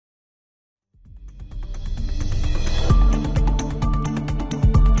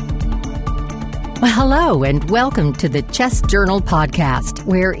Well, hello, and welcome to the Chest Journal podcast,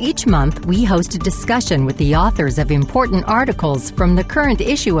 where each month we host a discussion with the authors of important articles from the current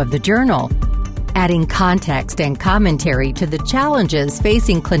issue of the journal, adding context and commentary to the challenges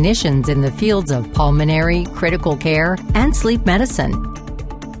facing clinicians in the fields of pulmonary, critical care, and sleep medicine.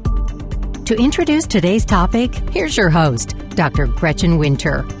 To introduce today's topic, here's your host, Dr. Gretchen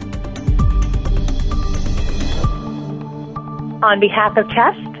Winter. On behalf of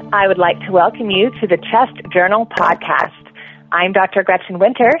Chest, I would like to welcome you to the Chest Journal podcast. I'm Dr. Gretchen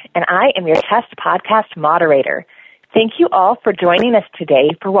Winter, and I am your Chest podcast moderator. Thank you all for joining us today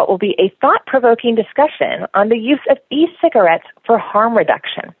for what will be a thought-provoking discussion on the use of e-cigarettes for harm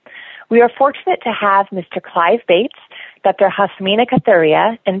reduction. We are fortunate to have Mr. Clive Bates, Dr. Hasmina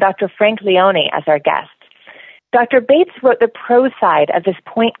Kathuria, and Dr. Frank Leone as our guests. Dr. Bates wrote the prose side of this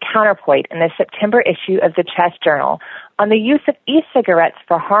point-counterpoint in the September issue of the Chest Journal on the use of e-cigarettes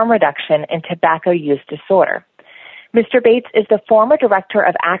for harm reduction in tobacco use disorder. Mr. Bates is the former Director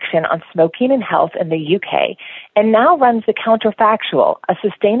of Action on Smoking and Health in the UK and now runs the Counterfactual, a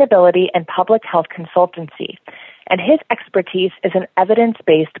sustainability and public health consultancy, and his expertise is in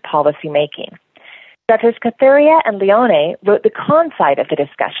evidence-based policymaking. Drs. Kathuria and Leone wrote the con side of the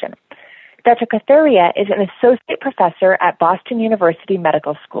discussion. Dr. Kathuria is an associate professor at Boston University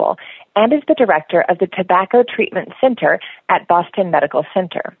Medical School and is the director of the Tobacco Treatment Center at Boston Medical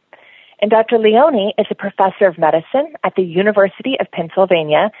Center. And Dr. Leone is a professor of medicine at the University of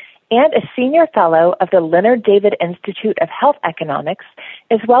Pennsylvania and a senior fellow of the Leonard David Institute of Health Economics,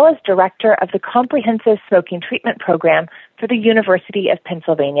 as well as director of the Comprehensive Smoking Treatment Program for the University of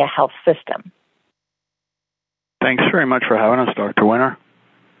Pennsylvania Health System. Thanks very much for having us, Dr. Winter.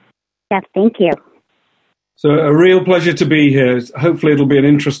 Yeah, thank you. So a real pleasure to be here. Hopefully it'll be an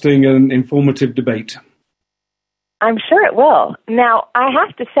interesting and informative debate. I'm sure it will. Now, I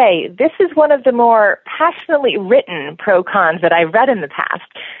have to say, this is one of the more passionately written pro-cons that I've read in the past,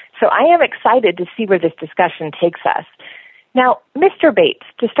 so I am excited to see where this discussion takes us. Now, Mr. Bates,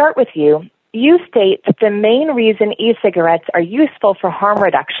 to start with you, you state that the main reason e-cigarettes are useful for harm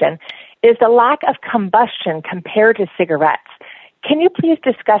reduction is the lack of combustion compared to cigarettes. Can you please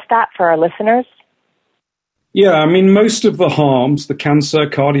discuss that for our listeners? Yeah, I mean, most of the harms, the cancer,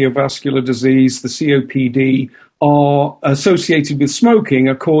 cardiovascular disease, the COPD, are associated with smoking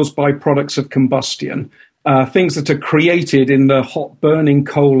are caused by products of combustion, things that are created in the hot burning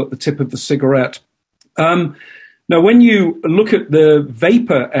coal at the tip of the cigarette. Now, when you look at the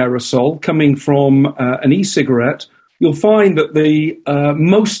vapor aerosol coming from an e-cigarette, you'll find that the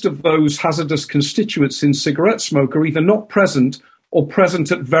most of those hazardous constituents in cigarette smoke are either not present or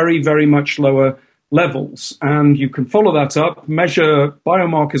present at very, very much lower levels. And you can follow that up, measure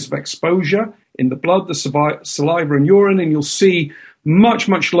biomarkers of exposure in the blood, the saliva and urine, and you'll see much,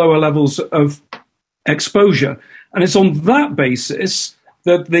 much lower levels of exposure. And it's on that basis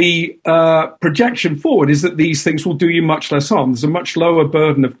that the projection forward is that these things will do you much less harm. There's a much lower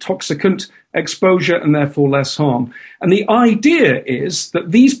burden of toxicant exposure and therefore less harm. And the idea is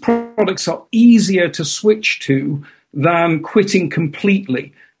that these products are easier to switch to than quitting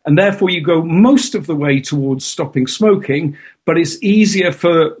completely. And therefore you go most of the way towards stopping smoking, but it's easier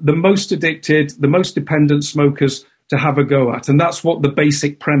for the most addicted, the most dependent smokers to have a go at. And that's what the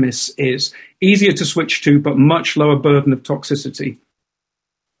basic premise is. Easier to switch to, but much lower burden of toxicity.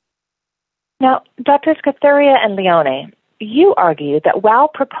 Now, Drs. Kathuria and Leone, you argue that while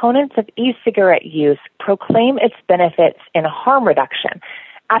proponents of e-cigarette use proclaim its benefits in harm reduction,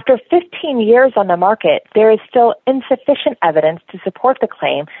 after 15 years on the market, there is still insufficient evidence to support the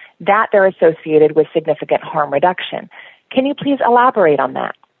claim that they're associated with significant harm reduction. Can you please elaborate on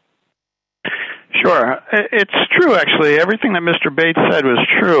that? Sure. It's true, actually. Everything that Mr. Bates said was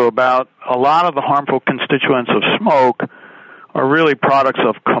true about a lot of the harmful constituents of smoke are really products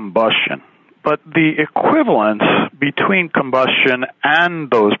of combustion. But the equivalence between combustion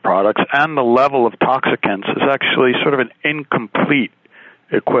and those products and the level of toxicants is actually sort of an incomplete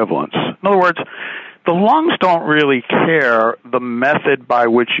equivalence. In other words, the lungs don't really care the method by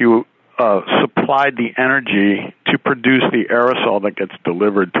which you supplied the energy to produce the aerosol that gets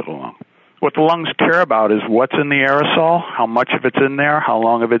delivered to the lung. What the lungs care about is what's in the aerosol, how much of it's in there, how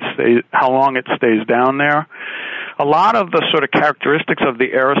long it stays down there. A lot of the sort of characteristics of the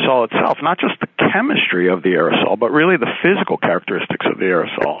aerosol itself, not just the chemistry of the aerosol, but really the physical characteristics of the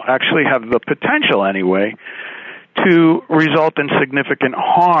aerosol, actually have the potential anyway to result in significant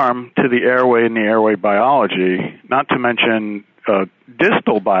harm to the airway and the airway biology, not to mention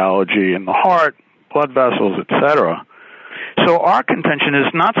distal biology in the heart, blood vessels, etc. So our contention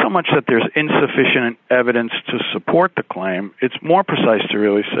is not so much that there's insufficient evidence to support the claim. It's more precise to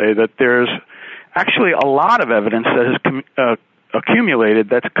really say that there's actually a lot of evidence that has accumulated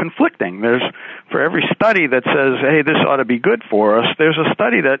that's conflicting. There's, for every study that says, hey, this ought to be good for us, there's a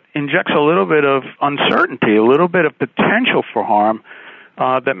study that injects a little bit of uncertainty, a little bit of potential for harm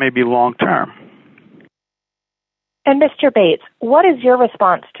that may be long-term. And Mr. Bates, what is your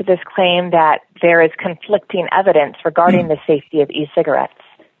response to this claim that there is conflicting evidence regarding the safety of e-cigarettes?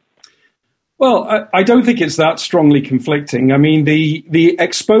 Well, I don't think it's that strongly conflicting. I mean, the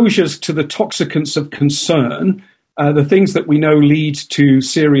exposures to the toxicants of concern, the things that we know lead to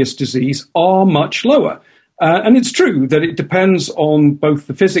serious disease, are much lower. And it's true that it depends on both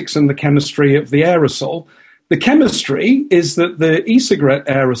the physics and the chemistry of the aerosol. The chemistry is that the e-cigarette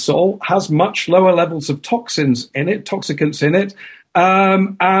aerosol has much lower levels of toxicants in it,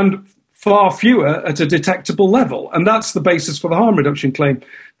 and far fewer at a detectable level. And that's the basis for the harm reduction claim.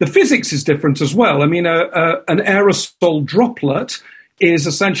 The physics is different as well. I mean, an aerosol droplet is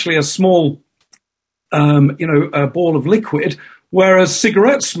essentially a small, a ball of liquid, whereas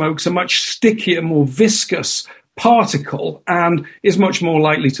cigarette smoke's a much stickier, more viscous particle and is much more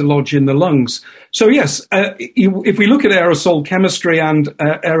likely to lodge in the lungs. So yes, if we look at aerosol chemistry and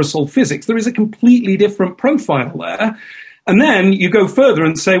aerosol physics, there is a completely different profile there. And then you go further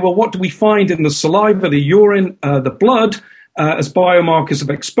and say, well, what do we find in the saliva, the urine, the blood as biomarkers of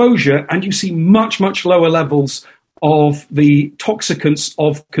exposure? And you see much, much lower levels of the toxicants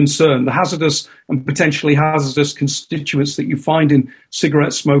of concern, the hazardous and potentially hazardous constituents that you find in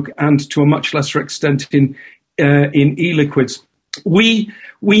cigarette smoke and to a much lesser extent in e-liquids. We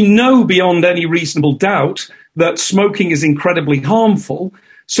know beyond any reasonable doubt that smoking is incredibly harmful.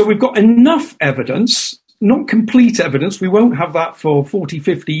 So we've got enough evidence, not complete evidence. We won't have that for 40,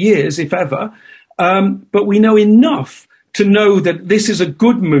 50 years, if ever. But we know enough to know that this is a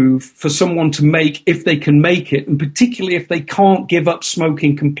good move for someone to make if they can make it, and particularly if they can't give up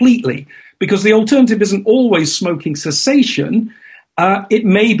smoking completely. Because the alternative isn't always smoking cessation. It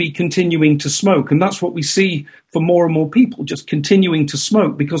may be continuing to smoke. And that's what we see for more and more people, just continuing to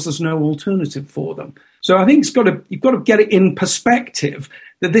smoke because there's no alternative for them. So I think you've got to get it in perspective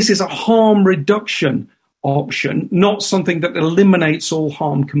that this is a harm reduction option, not something that eliminates all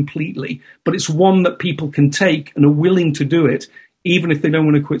harm completely, but it's one that people can take and are willing to do it, even if they don't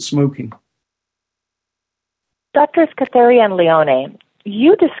want to quit smoking. Dr. Skatharian-Leone,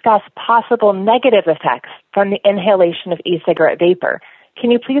 you discuss possible negative effects from the inhalation of e-cigarette vapor. Can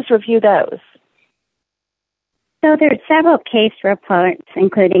you please review those? So there are several case reports,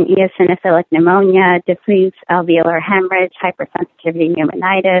 including eosinophilic pneumonia, diffuse alveolar hemorrhage, hypersensitivity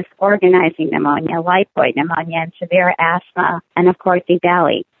pneumonitis, organizing pneumonia, lipoid pneumonia, and severe asthma, and of course,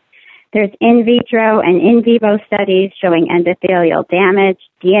 EBALI. There's in vitro and in vivo studies showing endothelial damage,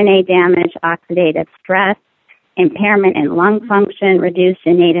 DNA damage, oxidative stress, impairment in lung function, reduced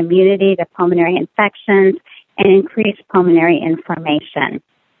innate immunity to pulmonary infections, and increased pulmonary inflammation.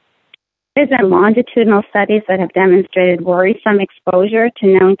 There's been longitudinal studies that have demonstrated worrisome exposure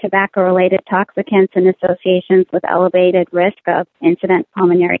to known tobacco-related toxicants and associations with elevated risk of incident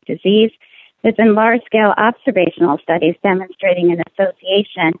pulmonary disease. There's been large-scale observational studies demonstrating an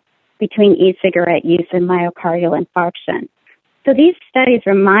association between e-cigarette use and myocardial infarction. So these studies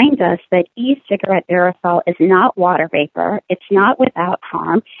remind us that e-cigarette aerosol is not water vapor, it's not without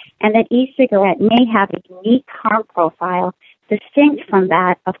harm, and that e-cigarette may have a unique harm profile distinct from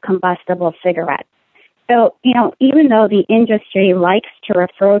that of combustible cigarettes. So, even though the industry likes to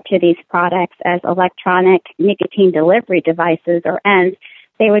refer to these products as electronic nicotine delivery devices, or ENDS,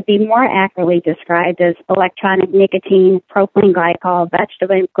 they would be more accurately described as electronic nicotine, propylene glycol,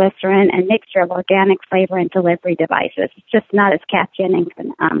 vegetable glycerin, and mixture of organic flavor and delivery devices. It's just not as catchy an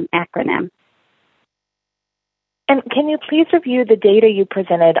acronym. And can you please review the data you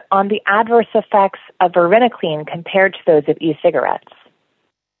presented on the adverse effects of varenicline compared to those of e-cigarettes?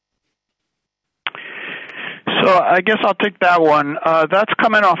 So I guess I'll take that one. That's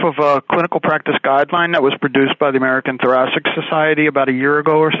coming off of a clinical practice guideline that was produced by the American Thoracic Society about a year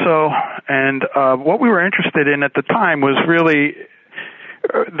ago or so. And what we were interested in at the time was really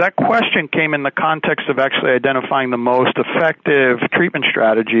that question came in the context of actually identifying the most effective treatment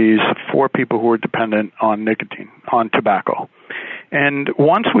strategies for people who are dependent on nicotine, on tobacco. And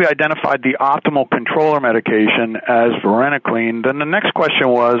once we identified the optimal controller medication as varenicline, then the next question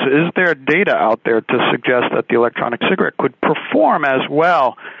was, is there data out there to suggest that the electronic cigarette could perform as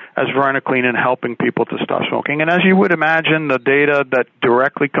well as varenicline in helping people to stop smoking? And as you would imagine, the data that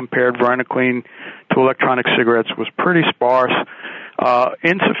directly compared varenicline to electronic cigarettes was pretty sparse,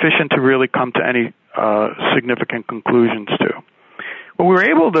 insufficient to really come to any significant conclusions to. What we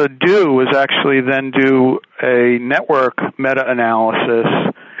were able to do was actually then do a network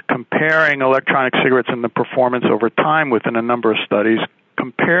meta-analysis comparing electronic cigarettes and the performance over time within a number of studies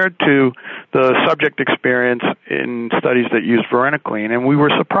compared to the subject experience in studies that used varenicline. And we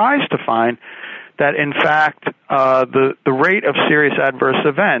were surprised to find that, in fact, the rate of serious adverse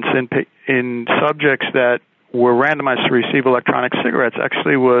events in subjects that were randomized to receive electronic cigarettes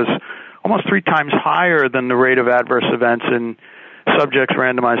actually was almost 3 times higher than the rate of adverse events in subjects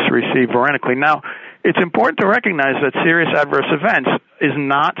randomized to receive varenicline. Now, it's important to recognize that serious adverse events is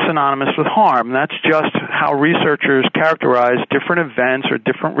not synonymous with harm. That's just how researchers characterize different events or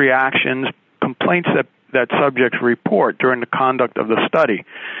different reactions, complaints that subjects report during the conduct of the study.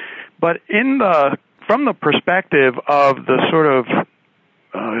 But from the perspective of the sort of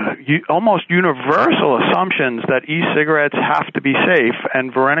almost universal assumptions that e-cigarettes have to be safe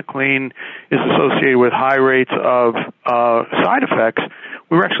and varenicline is associated with high rates of side effects,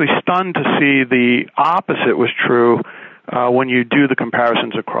 we were actually stunned to see the opposite was true when you do the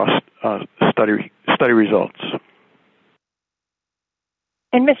comparisons across study results.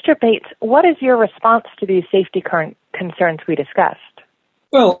 And Mr. Bates, what is your response to these safety concerns we discussed?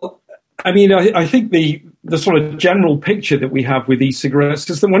 Well, I mean, I think the sort of general picture that we have with e-cigarettes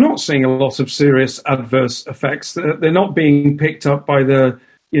is that we're not seeing a lot of serious adverse effects. They're not being picked up by the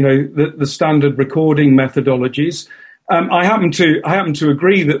standard recording methodologies. I happen to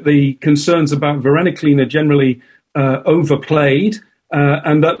agree that the concerns about varenicline are generally overplayed,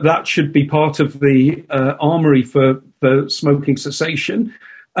 and that should be part of the armory for smoking cessation.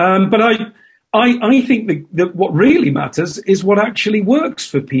 But I think that what really matters is what actually works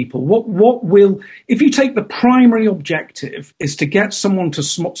for people. What will, if you take the primary objective is to get someone to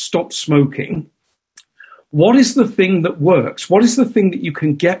stop smoking, what is the thing that works? What is the thing that you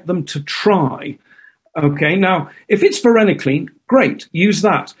can get them to try? Okay, now, if it's varenicline, great, use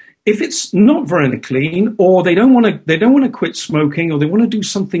that. If it's not varenicline, or they don't want to quit smoking, or they want to do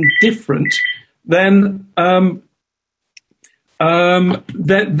something different, then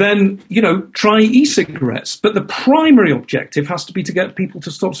try e-cigarettes. But the primary objective has to be to get people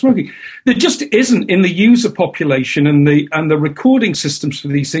to stop smoking. There just isn't in the user population and the recording systems for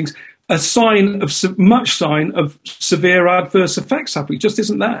these things a sign of severe adverse effects happening. It just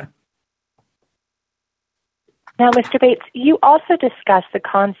isn't there. Now, Mr. Bates, you also discussed the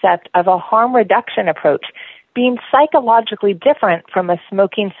concept of a harm reduction approach being psychologically different from a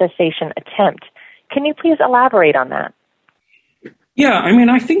smoking cessation attempt. Can you please elaborate on that? Yeah, I mean,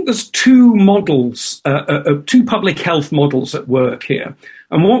 I think there's two models, two public health models at work here.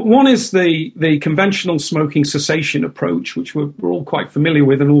 And one is the conventional smoking cessation approach, which we're all quite familiar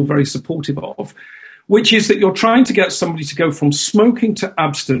with and all very supportive of, which is that you're trying to get somebody to go from smoking to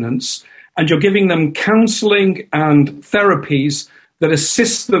abstinence, and you're giving them counseling and therapies that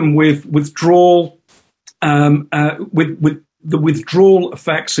assist them with withdrawal, with the withdrawal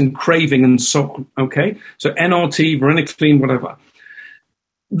effects and craving and so on. Okay, so NRT, varenicline, whatever.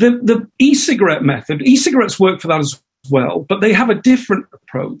 The e-cigarette method, e-cigarettes work for that as well, but they have a different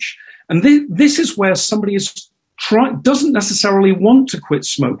approach. And this is where somebody doesn't necessarily want to quit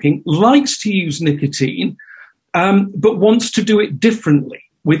smoking, likes to use nicotine, but wants to do it differently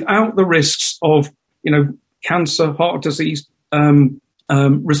without the risks of, cancer, heart disease,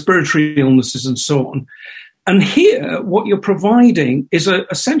 respiratory illnesses, and so on. And here, what you're providing is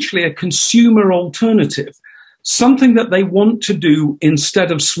essentially a consumer alternative, something that they want to do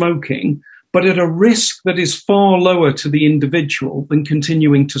instead of smoking, but at a risk that is far lower to the individual than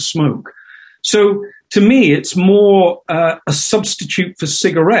continuing to smoke. So to me, it's more a substitute for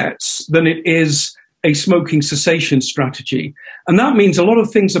cigarettes than it is a smoking cessation strategy. And that means a lot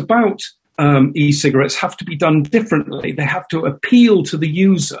of things about e-cigarettes have to be done differently. They have to appeal to the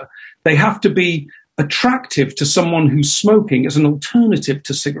user. They have to be attractive to someone who's smoking as an alternative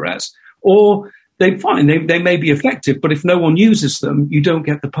to cigarettes. Or they may be effective, but if no one uses them, you don't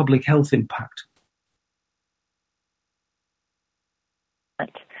get the public health impact.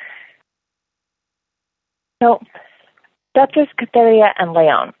 So, Drs. Katharia and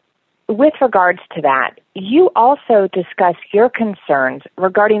Leon, with regards to that, you also discuss your concerns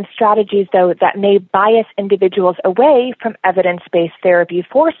regarding strategies, though, that may bias individuals away from evidence-based therapy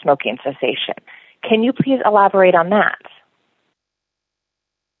for smoking cessation. Can you please elaborate on that?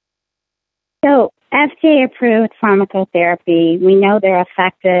 So, FDA-approved pharmacotherapy, we know they're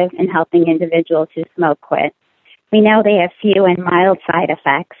effective in helping individuals who smoke quit. We know they have few and mild side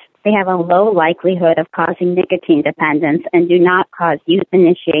effects. They have a low likelihood of causing nicotine dependence and do not cause youth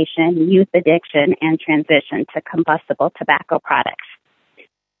initiation, youth addiction, and transition to combustible tobacco products.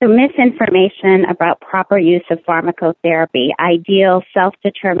 So misinformation about proper use of pharmacotherapy, ideal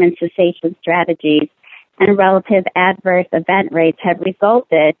self-determined cessation strategies, and relative adverse event rates have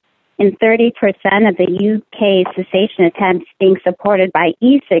resulted in 30% of the UK cessation attempts being supported by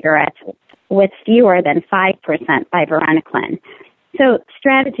e-cigarettes, with fewer than 5% by varenicline. So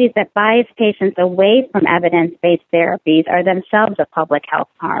strategies that bias patients away from evidence-based therapies are themselves a public health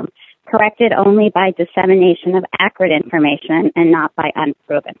harm, corrected only by dissemination of accurate information and not by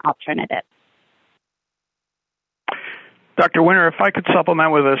unproven alternatives. Dr. Winter, if I could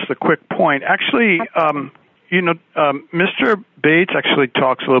supplement with this a quick point. Actually, Mr. Bates actually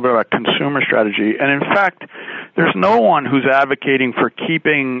talks a little bit about consumer strategy, and in fact, there's no one who's advocating for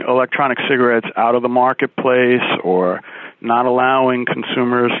keeping electronic cigarettes out of the marketplace or not allowing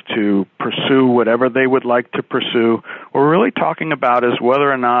consumers to pursue whatever they would like to pursue. What we're really talking about is whether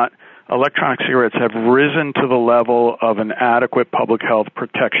or not electronic cigarettes have risen to the level of an adequate public health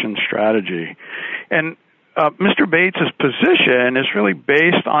protection strategy. And Mr. Bates' position is really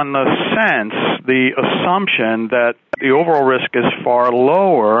based on the assumption that the overall risk is far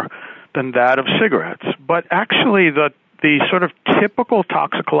lower than that of cigarettes. But actually, the sort of typical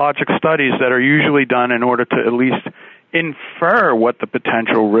toxicologic studies that are usually done in order to at least infer what the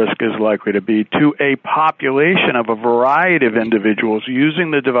potential risk is likely to be to a population of a variety of individuals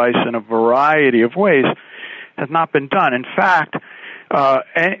using the device in a variety of ways has not been done. In fact,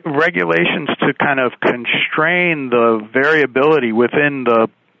 regulations to kind of constrain the variability within the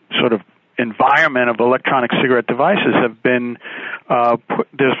sort of environment of electronic cigarette devices have been,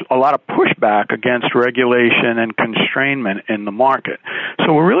 there's a lot of pushback against regulation and constrainment in the market.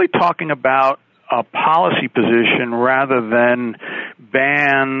 So we're really talking about a policy position rather than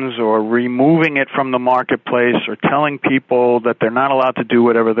bans or removing it from the marketplace or telling people that they're not allowed to do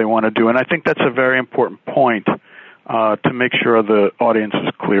whatever they want to do. And I think that's a very important point to make sure the audience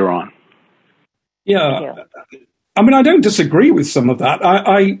is clear on. Yeah, I mean, I don't disagree with some of that.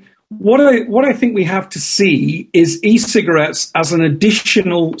 What I think we have to see is e-cigarettes as an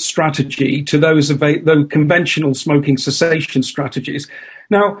additional strategy to those conventional smoking cessation strategies.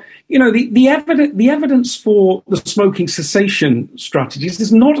 Now, the evidence for the smoking cessation strategies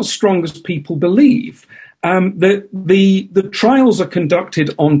is not as strong as people believe. The trials are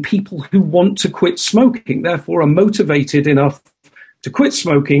conducted on people who want to quit smoking, therefore are motivated enough to quit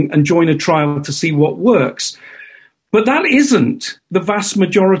smoking and join a trial to see what works. But that isn't the vast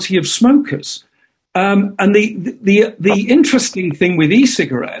majority of smokers. And the interesting thing with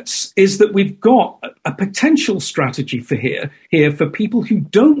e-cigarettes is that we've got a potential strategy here for people who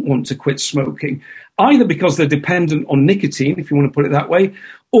don't want to quit smoking, either because they're dependent on nicotine, if you want to put it that way,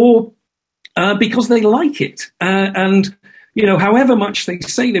 or because they like it. And however much they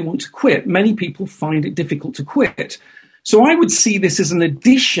say they want to quit, many people find it difficult to quit. So I would see this as an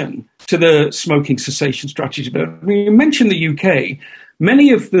addition to the smoking cessation strategy. But you mentioned the UK.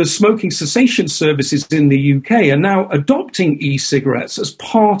 Many of the smoking cessation services in the UK are now adopting e-cigarettes as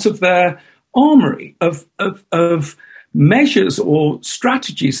part of their armory of measures or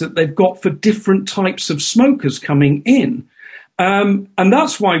strategies that they've got for different types of smokers coming in. And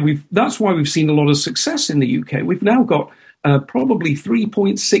that's why we've seen a lot of success in the UK. We've now got probably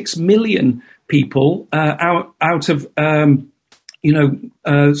 3.6 million people out of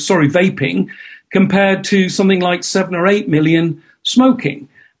vaping, compared to something like 7 or 8 million smoking.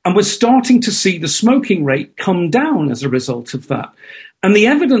 And we're starting to see the smoking rate come down as a result of that. And the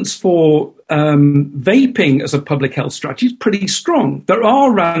evidence for vaping as a public health strategy is pretty strong. There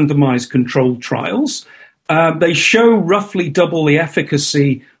are randomized controlled trials. They show roughly double the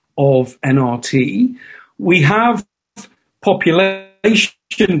efficacy of NRT. We have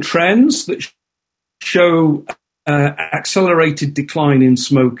population trends that show accelerated decline in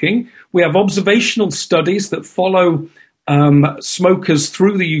smoking. We have observational studies that follow smokers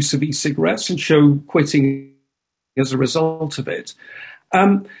through the use of e-cigarettes and show quitting as a result of it.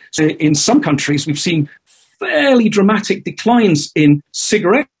 So in some countries, we've seen fairly dramatic declines in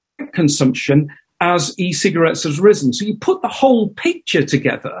cigarette consumption as e-cigarettes has risen. So you put the whole picture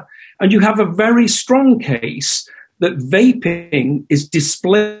together and you have a very strong case that vaping is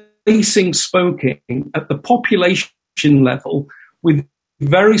displacing smoking at the population level with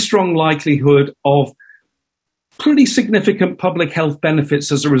very strong likelihood of pretty significant public health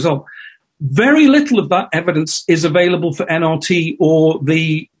benefits as a result. Very little of that evidence is available for NRT or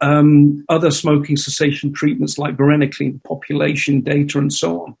the other smoking cessation treatments like varenicline, population data, and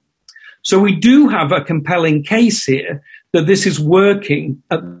so on. So we do have a compelling case here that this is working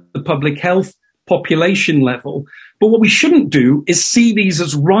at the public health population level. But what we shouldn't do is see these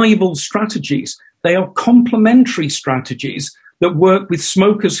as rival strategies. They are complementary strategies that work with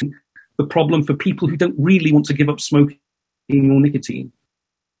smokers. The problem for people who don't really want to give up smoking or nicotine.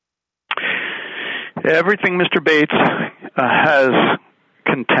 Everything Mr. Bates has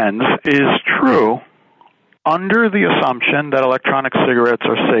contends is true under the assumption that electronic cigarettes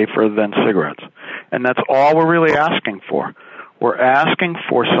are safer than cigarettes. And that's all we're really asking for. We're asking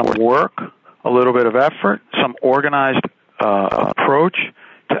for some work, a little bit of effort, some organized approach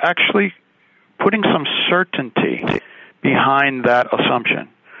to actually putting some certainty behind that assumption.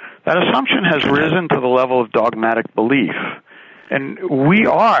 That assumption has risen to the level of dogmatic belief. And we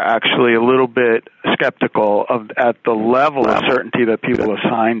are actually a little bit skeptical at the level of certainty that people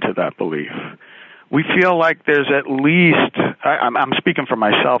assign to that belief. We feel like there's at least, I'm speaking for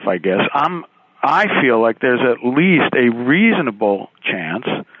myself, I guess, I feel like there's at least a reasonable chance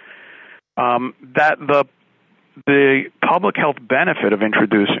that the public health benefit of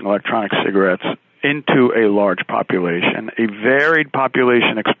introducing electronic cigarettes into a large population, a varied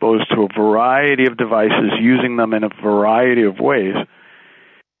population exposed to a variety of devices, using them in a variety of ways,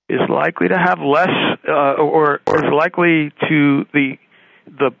 is likely to have less, or is likely to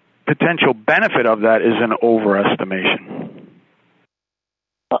the potential benefit of that is an overestimation.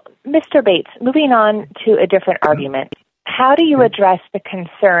 Well, Mr. Bates, moving on to a different argument, how do you address the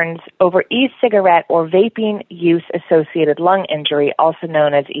concerns over e-cigarette or vaping use-associated lung injury, also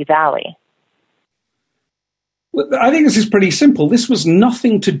known as EVALI? Well, I think this is pretty simple. This was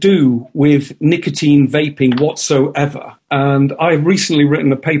nothing to do with nicotine vaping whatsoever. And I've recently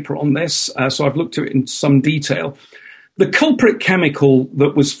written a paper on this, so I've looked at it in some detail. The culprit chemical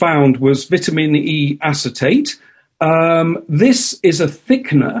that was found was vitamin E acetate. This is a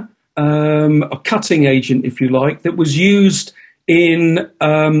thickener, a cutting agent, if you like, that was used in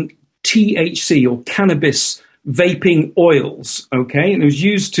THC or cannabis vaping oils, okay? And it was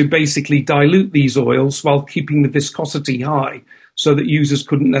used to basically dilute these oils while keeping the viscosity high so that users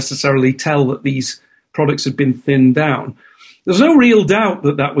couldn't necessarily tell that these products had been thinned down. There's no real doubt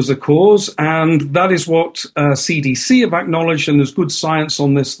that that was a cause, and that is what CDC have acknowledged, and there's good science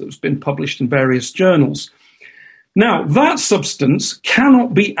on this that's been published in various journals. Now, that substance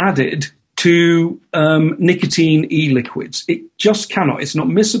cannot be added to nicotine e-liquids. It just cannot. It's not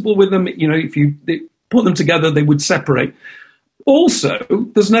miscible with them. You know, if you put them together, they would separate. Also,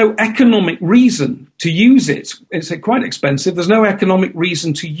 there's no economic reason to use it. It's quite expensive. There's no economic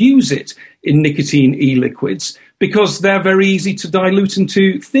reason to use it in nicotine e-liquids because they're very easy to dilute and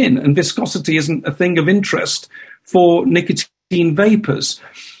to thin, and viscosity isn't a thing of interest for nicotine vapors.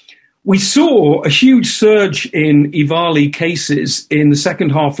 We saw a huge surge in EVALI cases in the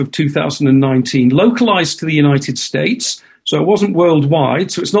second half of 2019, localized to the United States, so it wasn't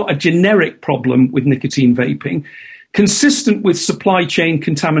worldwide, so it's not a generic problem with nicotine vaping, consistent with supply chain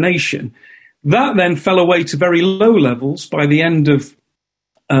contamination. That then fell away to very low levels by the end of,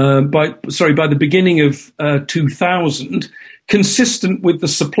 by the beginning of 2000, consistent with the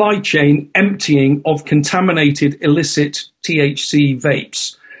supply chain emptying of contaminated illicit THC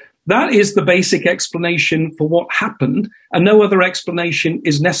vapes. That is the basic explanation for what happened, and no other explanation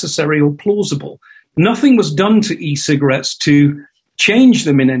is necessary or plausible. Nothing was done to e-cigarettes to change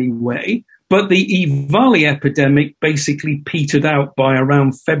them in any way, but the EVALI epidemic basically petered out by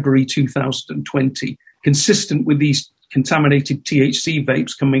around February 2020, consistent with these contaminated THC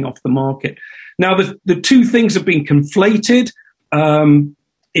vapes coming off the market. Now, the two things have been conflated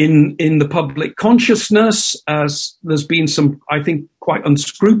in the public consciousness, as there's been some, I think, quite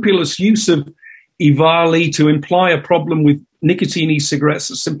unscrupulous use of EVALI to imply a problem with nicotine e-cigarettes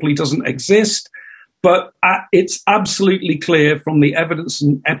that simply doesn't exist. But it's absolutely clear from the evidence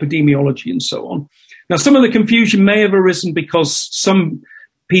and epidemiology and so on. Now, some of the confusion may have arisen because some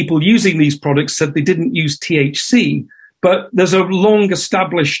people using these products said they didn't use THC, but there's a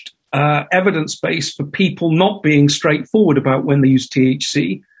long-established evidence base for people not being straightforward about when they use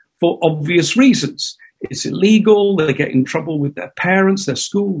THC for obvious reasons. It's illegal, they get in trouble with their parents, their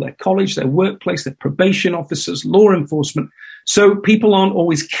school, their college, their workplace, their probation officers, law enforcement. So people aren't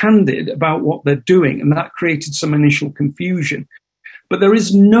always candid about what they're doing, and that created some initial confusion. But there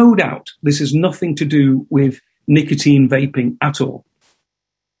is no doubt this has nothing to do with nicotine vaping at all.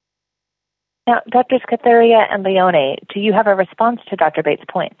 Now, Drs. Katharia and Leone, do you have a response to Dr. Bates'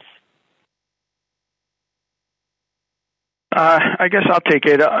 points? I guess I'll take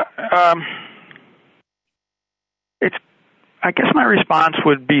it. I guess my response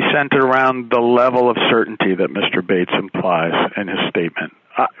would be centered around the level of certainty that Mr. Bates implies in his statement.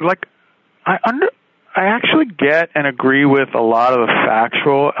 I actually get and agree with a lot of the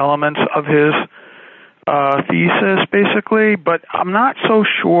factual elements of his thesis, basically, but I'm not so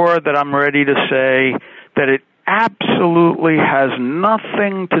sure that I'm ready to say that it absolutely has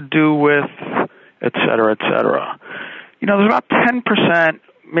nothing to do with, et cetera, et cetera. You know, there's about 10%,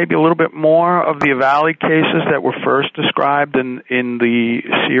 maybe a little bit more of the EVALI cases that were first described in the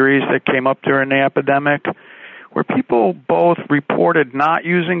series that came up during the epidemic, where people both reported not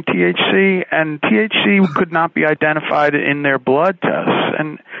using THC, and THC could not be identified in their blood tests.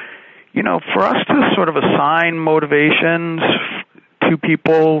 And, for us to sort of assign motivations to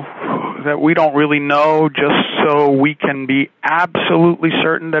people that we don't really know just so we can be absolutely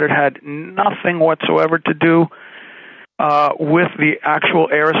certain that it had nothing whatsoever to do with the actual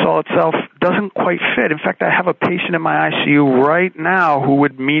aerosol itself doesn't quite fit. In fact, I have a patient in my ICU right now who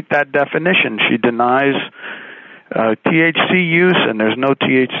would meet that definition. She denies THC use, and there's no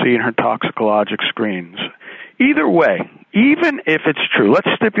THC in her toxicologic screens. Either way, even if it's true, let's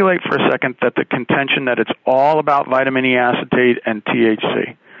stipulate for a second that the contention that it's all about vitamin E acetate and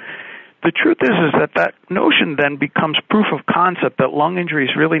THC. The truth is that notion then becomes proof of concept that lung injury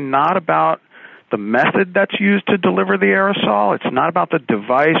is really not about the method that's used to deliver the aerosol. It's not about the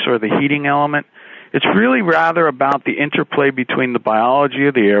device or the heating element. It's really rather about the interplay between the biology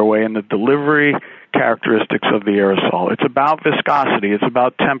of the airway and the delivery characteristics of the aerosol. It's about viscosity. It's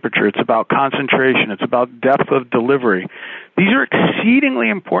about temperature. It's about concentration. It's about depth of delivery. These are exceedingly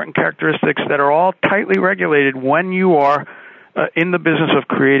important characteristics that are all tightly regulated when you are in the business of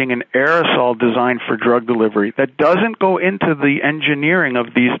creating an aerosol designed for drug delivery that doesn't go into the engineering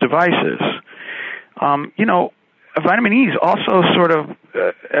of these devices. Vitamin E is also sort of,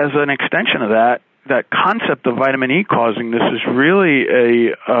 as an extension of that concept of vitamin E causing this is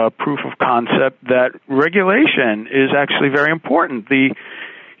really a proof of concept that regulation is actually very important. A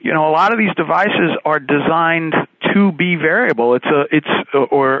lot of these devices are designed to be variable. It's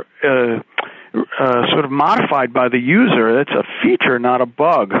sort of modified by the user. It's a feature, not a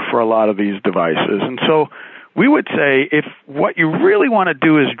bug for a lot of these devices. And so we would say if what you really want to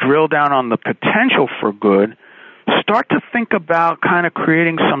do is drill down on the potential for good, start to think about kind of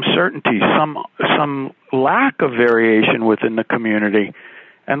creating some certainty, some lack of variation within the community.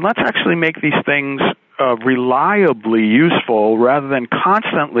 And let's actually make these things reliably useful rather than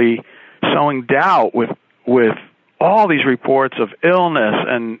constantly sowing doubt with all these reports of illness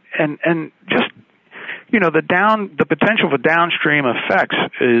and just, the potential for downstream effects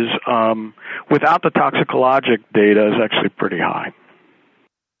is, without the toxicologic data, is actually pretty high.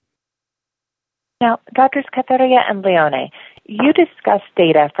 Now, Drs. Cateria and Leone, you discussed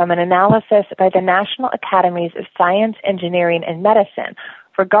data from an analysis by the National Academies of Science, Engineering, and Medicine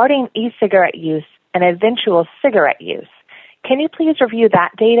regarding e-cigarette use and eventual cigarette use. Can you please review that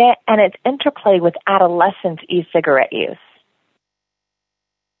data and its interplay with adolescent e-cigarette use?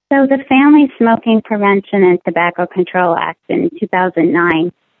 So the Family Smoking Prevention and Tobacco Control Act in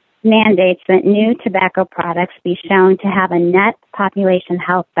 2009 mandates that new tobacco products be shown to have a net population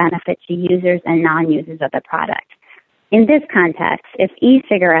health benefit to users and non-users of the product. In this context, if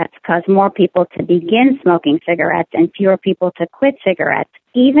e-cigarettes cause more people to begin smoking cigarettes and fewer people to quit cigarettes,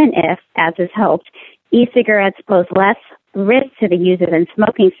 even if, as is hoped, e-cigarettes pose less risk to the user than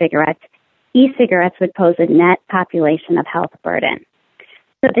smoking cigarettes, e-cigarettes would pose a net population of health burden.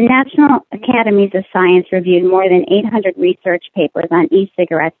 So the National Academies of Science reviewed more than 800 research papers on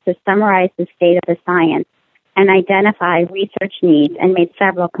e-cigarettes to summarize the state of the science and identify research needs and made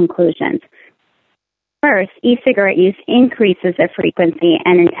several conclusions. First, e-cigarette use increases the frequency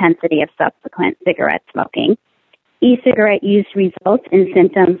and intensity of subsequent cigarette smoking. E-cigarette use results in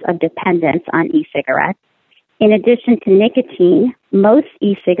symptoms of dependence on e-cigarettes. In addition to nicotine, most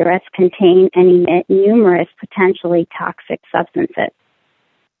e-cigarettes contain and emit numerous potentially toxic substances.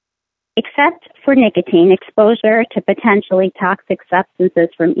 Except for nicotine, exposure to potentially toxic substances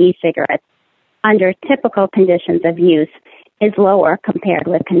from e-cigarettes under typical conditions of use is lower compared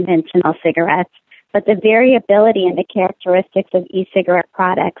with conventional cigarettes, but the variability in the characteristics of e-cigarette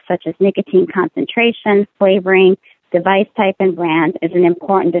products, such as nicotine concentration, flavoring, device type, and brand, is an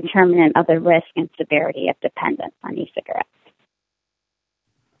important determinant of the risk and severity of dependence on e-cigarettes.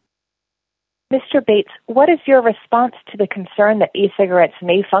 Mr. Bates, what is your response to the concern that e-cigarettes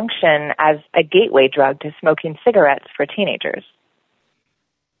may function as a gateway drug to smoking cigarettes for teenagers?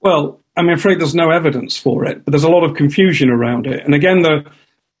 Well, I'm afraid there's no evidence for it, but there's a lot of confusion around it. And again,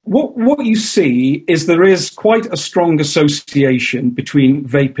 what you see is there is quite a strong association between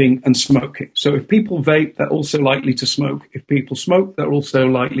vaping and smoking. So if people vape, they're also likely to smoke. If people smoke, they're also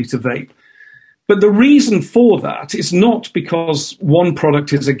likely to vape. But the reason for that is not because one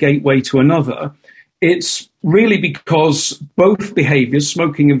product is a gateway to another. It's really because both behaviors,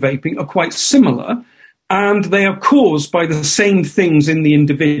 smoking and vaping, are quite similar, and they are caused by the same things in the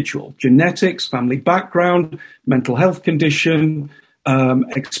individual: genetics, family background, mental health condition,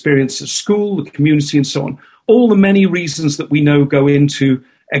 experience at school, the community, and so on. All the many reasons that we know go into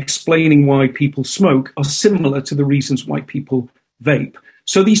explaining why people smoke are similar to the reasons why people vape.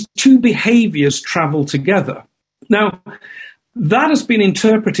 So these two behaviors travel together. Now, that has been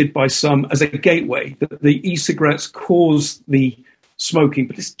interpreted by some as a gateway, that the e-cigarettes cause the smoking,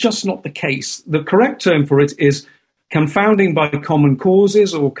 but it's just not the case. The correct term for it is confounding by common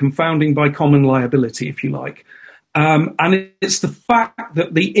causes, or confounding by common liability, if you like. And it's the fact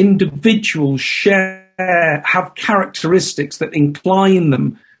that the individuals have characteristics that incline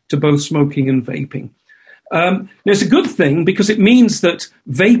them to both smoking and vaping. It's a good thing because it means that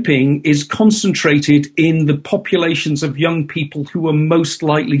vaping is concentrated in the populations of young people who are most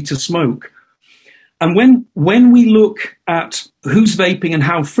likely to smoke. And when we look at who's vaping and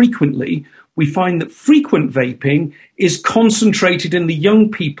how frequently, we find that frequent vaping is concentrated in the young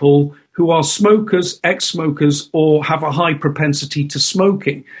people who are smokers, ex-smokers, or have a high propensity to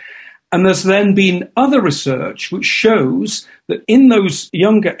smoking. And there's then been other research which shows that in those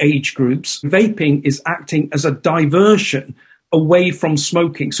younger age groups, vaping is acting as a diversion away from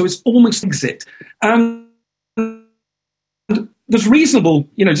smoking. So it's almost exit. And there's reasonable,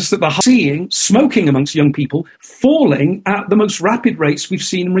 just that they're seeing smoking amongst young people falling at the most rapid rates we've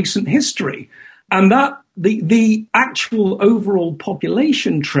seen in recent history. And that the actual overall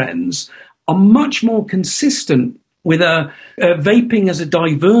population trends are much more consistent with vaping as a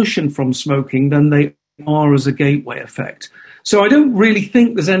diversion from smoking than they are as a gateway effect. So I don't really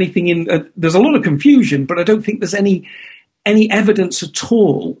think there's anything there's a lot of confusion, but I don't think there's any evidence at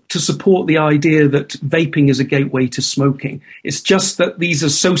all to support the idea that vaping is a gateway to smoking. It's just that these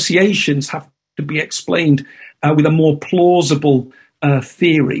associations have to be explained with a more plausible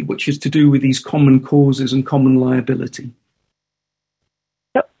theory, which is to do with these common causes and common liability.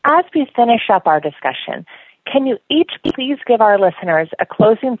 So as we finish up our discussion, can you each please give our listeners a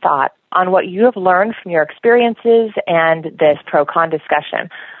closing thought on what you have learned from your experiences and this pro-con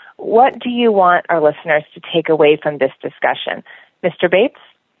discussion? What do you want our listeners to take away from this discussion? Mr. Bates?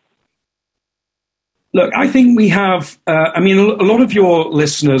 Look, I think we have, a lot of your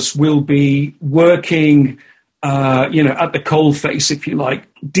listeners will be working, at the coalface, if you like,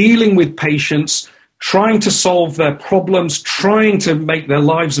 dealing with patients, trying to solve their problems, trying to make their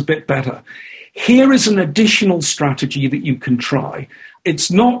lives a bit better. Here is an additional strategy that you can try.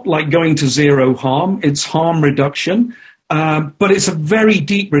 It's not like going to zero harm, it's harm reduction. But it's a very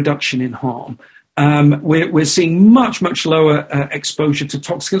deep reduction in harm. We're seeing much, much lower exposure to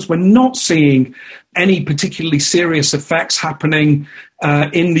toxicants. We're not seeing any particularly serious effects happening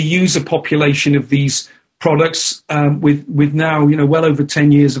in the user population of these products with now, well over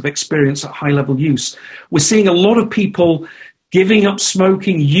 10 years of experience at high-level use. We're seeing a lot of people giving up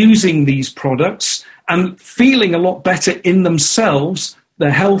smoking, using these products, and feeling a lot better in themselves,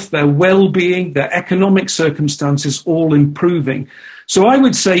 their health, their well-being, their economic circumstances all improving. So I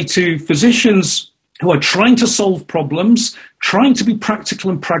would say to physicians who are trying to solve problems, trying to be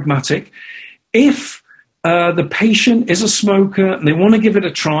practical and pragmatic, if the patient is a smoker and they want to give it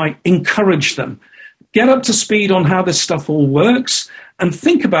a try, encourage them. Get up to speed on how this stuff all works and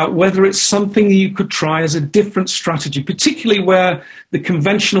think about whether it's something that you could try as a different strategy, particularly where the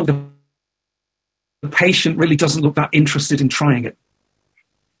conventional the patient really doesn't look that interested in trying it.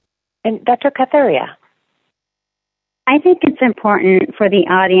 And Dr. Katharia? I think it's important for the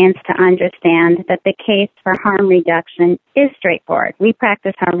audience to understand that the case for harm reduction is straightforward. We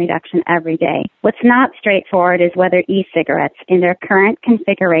practice harm reduction every day. What's not straightforward is whether e-cigarettes in their current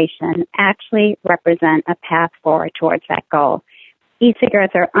configuration actually represent a path forward towards that goal.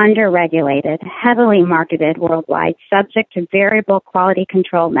 E-cigarettes are under-regulated, heavily marketed worldwide, subject to variable quality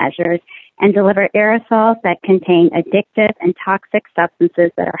control measures, and deliver aerosols that contain addictive and toxic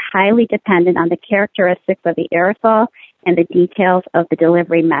substances that are highly dependent on the characteristics of the aerosol and the details of the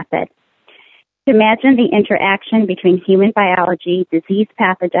delivery method. To imagine the interaction between human biology, disease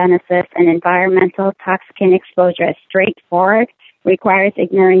pathogenesis, and environmental toxicant exposure as straightforward requires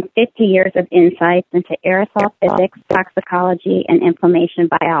ignoring 50 years of insights into aerosol physics, toxicology, and inflammation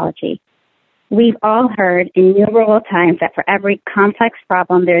biology. We've all heard innumerable times that for every complex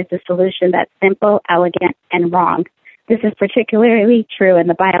problem, there is a solution that's simple, elegant, and wrong. This is particularly true in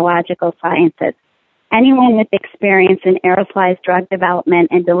the biological sciences. Anyone with experience in aerosolized drug development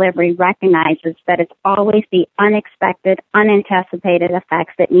and delivery recognizes that it's always the unexpected, unanticipated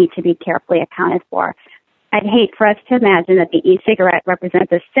effects that need to be carefully accounted for. I'd hate for us to imagine that the e-cigarette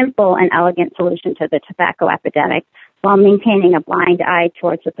represents a simple and elegant solution to the tobacco epidemic, while maintaining a blind eye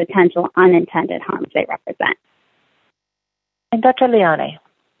towards the potential unintended harms they represent. And Dr. Leone?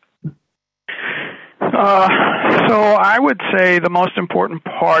 So I would say the most important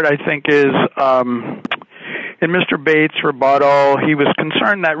part, I think, is In Mr. Bates' rebuttal, he was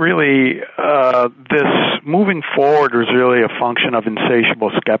concerned that really this moving forward was really a function of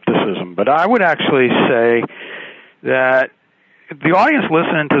insatiable skepticism. But I would actually say that the audience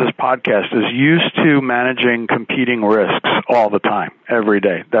listening to this podcast is used to managing competing risks all the time, every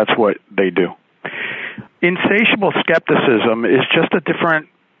day. That's what they do. Insatiable skepticism is just a different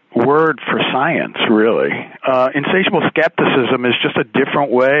word for science, really. Insatiable skepticism is just a different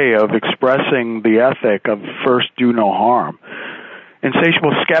way of expressing the ethic of first do no harm.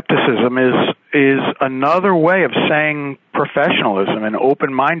 Insatiable skepticism is another way of saying professionalism and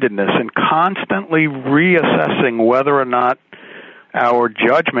open-mindedness and constantly reassessing whether or not our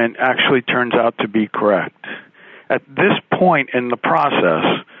judgment actually turns out to be correct. At this point in the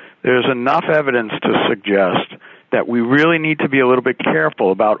process, there's enough evidence to suggest that we really need to be a little bit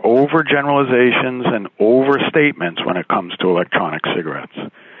careful about overgeneralizations and overstatements when it comes to electronic cigarettes.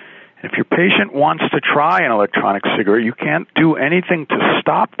 If your patient wants to try an electronic cigarette, you can't do anything to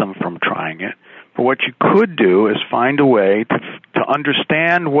stop them from trying it. But what you could do is find a way to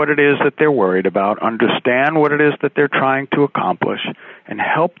understand what it is that they're worried about, understand what it is that they're trying to accomplish, and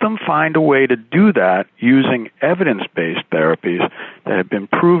help them find a way to do that using evidence-based therapies that have been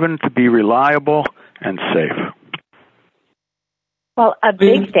proven to be reliable and safe. Well, a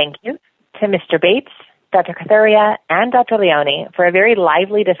big thank you to Mr. Bates, Dr. Kathuria, and Dr. Leone for a very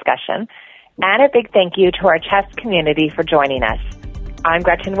lively discussion, and a big thank you to our CHEST community for joining us. I'm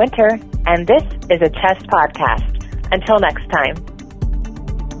Gretchen Winter, and this is a CHEST podcast. Until next time.